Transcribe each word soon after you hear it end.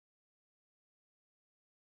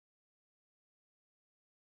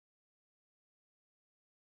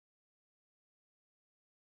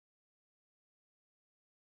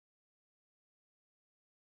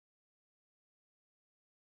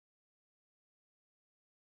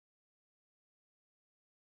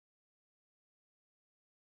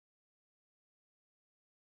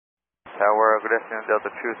Tower, good afternoon,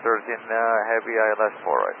 Delta 213 Heavy, ILS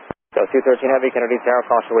 4 right. Delta 213 Heavy, Kennedy Tower,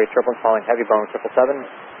 caution wave triple, calling heavy Boeing 777,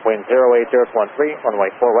 wind 08013,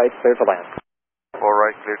 runway 4 right, clear to land. 4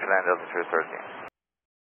 right, clear to land, Delta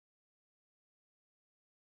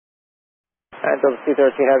 213. And Delta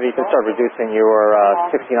 213 Heavy, you can start reducing your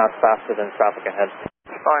 60 knots faster than traffic ahead.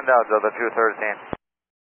 Find out, Delta 213.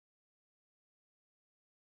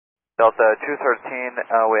 Delta 213,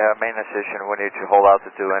 we have maintenance station. We need to hold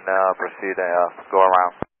altitude and proceed and go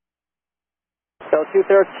around. Delta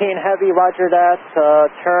 213 Heavy, roger that.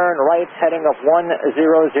 Turn right, heading of 100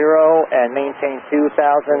 and maintain 2000.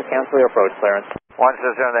 Cancel your approach clearance.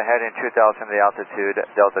 100, the heading 2000, the altitude.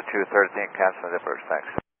 Delta 213, cancel the approach. Thanks.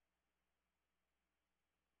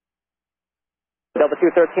 Delta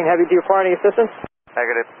 213 Heavy, do you require any assistance?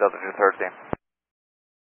 Negative, Delta 213.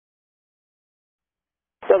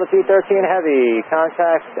 Delta 213 Heavy,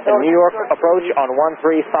 contact New York approach on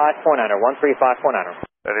 135.9er, 135.9er.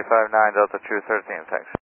 35.9, Delta 213, thanks.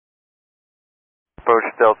 Approach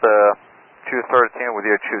Delta 213 with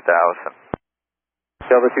your 2000.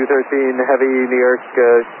 Delta 213 Heavy, New York,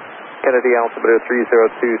 Kennedy, altimeter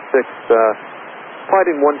 3026,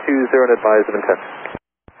 fighting 120 and advise of intent.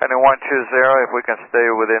 Heading 120, if we can stay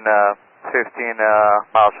within 15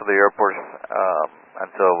 miles of the airport,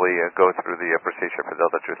 until we go through the procedure for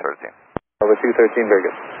Delta 213. Delta 213, very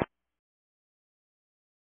good.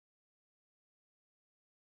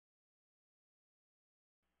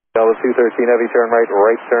 Delta 213 Heavy, turn right,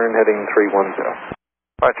 right turn, heading 310.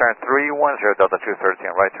 Right turn 310, Delta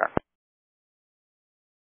 213, right turn.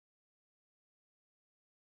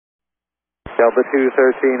 Delta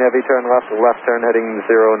 213 Heavy, turn left, left turn, heading 090.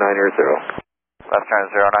 Left turn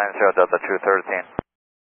 090, Delta 213.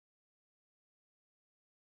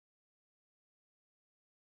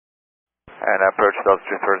 And approach Delta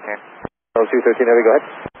 213. Delta 213 Heavy, go ahead.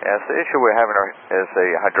 Yes, the issue we're having is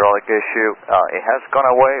a hydraulic issue. It has gone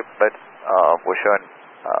away, but we're showing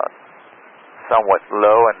somewhat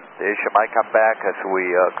low, and the issue might come back as we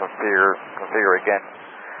configure again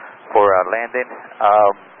for landing.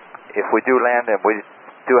 If we do land and we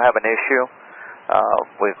do have an issue,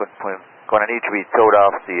 we're going to need to be towed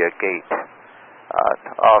off the gate,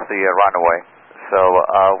 off the runway. So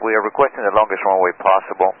we are requesting the longest runway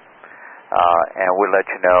possible. And we'll let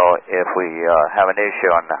you know if we have an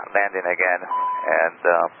issue on landing again. And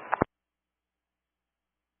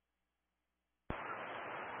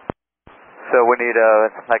so we need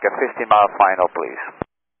like a 50-mile final, please.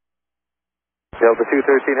 Delta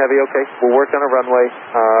 213 Heavy, okay. We'll work on a runway.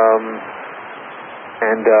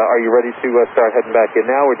 And are you ready to start heading back in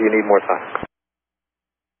now, or do you need more time?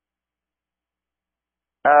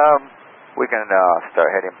 We can start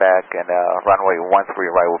heading back, and runway 13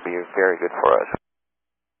 right will be very good for us.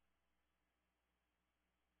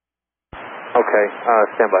 Okay,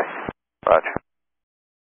 stand by. Roger.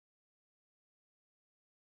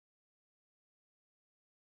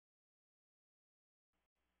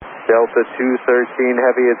 Delta 213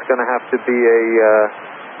 Heavy, it's going to have to be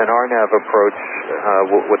an RNAV approach.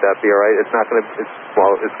 Would that be all right? It's not going to.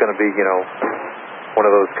 It's going to be one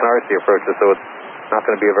of those Canarsie approaches, so it's not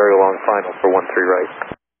going to be a very long final for 13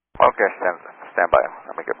 right. Okay, stand by.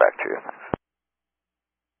 Let me get back to you. Thanks.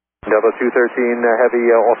 Delta 213 Heavy,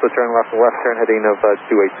 also turn left, left turn heading of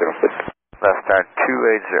 280, please. Left turn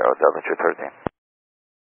 280, Delta 213.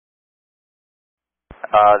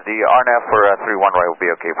 The RNAV for 31 right will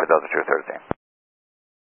be okay for Delta 213.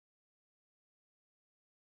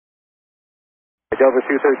 Delta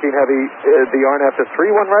 213 Heavy, the RNAV to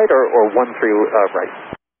 31 right or 13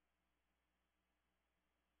 right?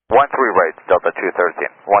 13 right, Delta 213.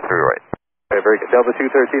 13 right. Okay, very good. Delta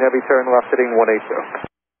 213 Heavy, turn left heading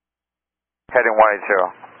 180. Heading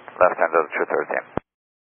 180, left hand Delta 213.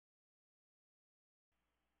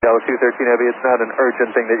 Delta 213 Heavy, it's not an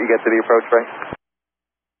urgent thing that you get to the approach, right?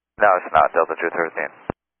 No, it's not, Delta 213.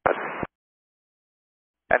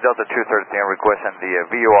 And Delta 213 requesting the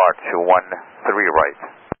VOR to 13 right.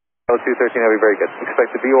 Delta 213 Heavy, very good.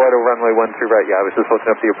 Expect the VOR to runway 13 right. Yeah, I was just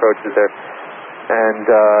looking up the approaches there. And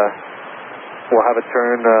we'll have a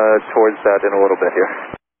turn towards that in a little bit here.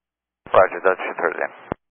 Roger, Delta 213.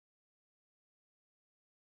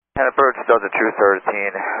 And approach Delta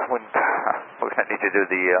 213. We're going to need to do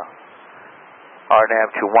the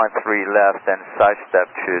RNAV to 13 left and sidestep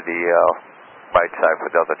to the right side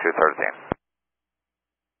for Delta 213.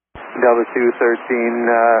 Delta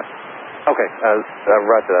 213, okay,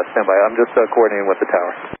 roger that, stand by. I'm just coordinating with the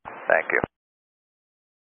tower. Thank you.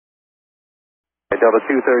 Delta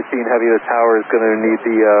 213 Heavy, the tower is going to need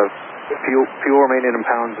the fuel remaining in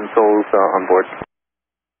pounds and souls on board.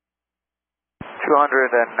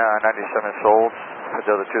 297 sold for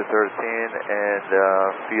Delta 213, and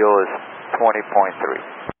fuel is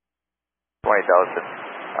 20.3.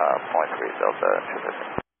 20,000.3 Delta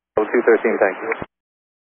 213. Delta 213, thank you.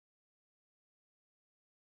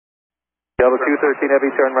 Delta 213 Heavy,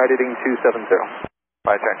 turn right heading 270.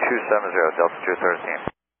 Right turn 270, Delta 213.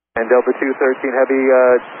 And Delta 213 Heavy,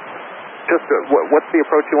 just what's the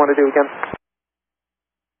approach you want to do again?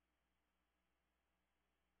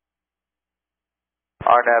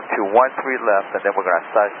 RNAV to 13 left, and then we're going to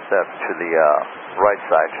sidestep to the right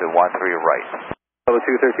side, to 13 right. Delta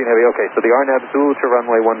 213 Heavy, okay, so the RNAV Zulu to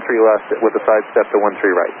runway 13 left with a sidestep to 13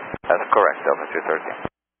 right. That's correct, Delta 213.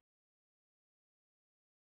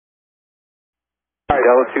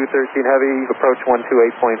 Delta 213 Heavy, approach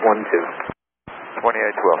 128.12. 2812,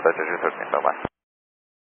 Delta 213, bye-bye.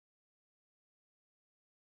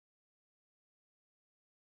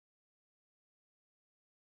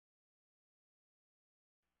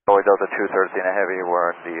 Delta 213 Heavy,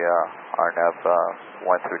 we're on the RNAV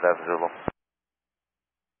 13 left Zulu.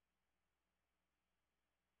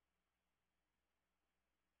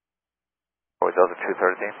 Delta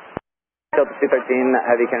 213. Delta 213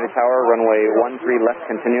 Heavy, Kennedy Tower, runway 13 left,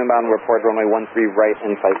 continue inbound, report runway 13 right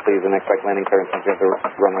in sight, please, and expect landing clearance once you have the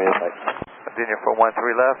runway in sight. Continue for 13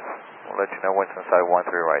 left, we'll let you know once inside 13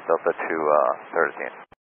 right, Delta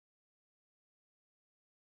 213.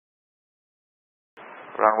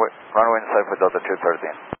 Runway inside for Delta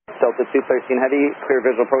 213. Delta 213 Heavy, clear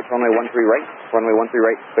visual approach, runway 13 right, runway 13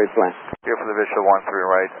 right, clear to land. Clear for the visual 13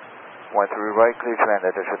 right, 13 right, clear to land,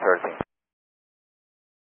 Delta 213.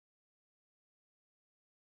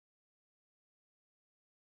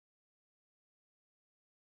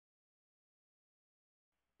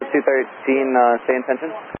 213, stay in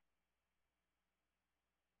tension.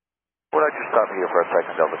 Would I just stop here for a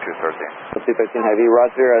second, Delta 213? 213 Heavy,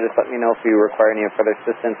 Roger, just let me know if you require any further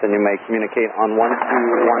assistance, and you may communicate on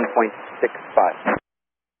 121.65.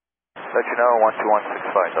 Let you know,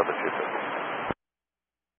 12165, Delta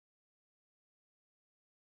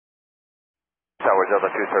 213. Tower,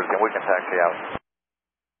 Delta 213, we can taxi out.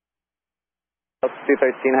 Delta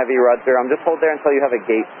 213 Heavy, Roger, just hold there until you have a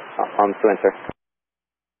gate to enter.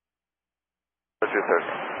 Delta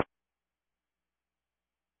 213.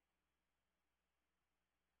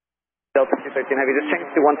 Delta 213 Heavy, just change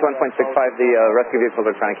to 121.65. The rescue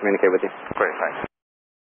vehicles are trying to communicate with you. Great, thanks.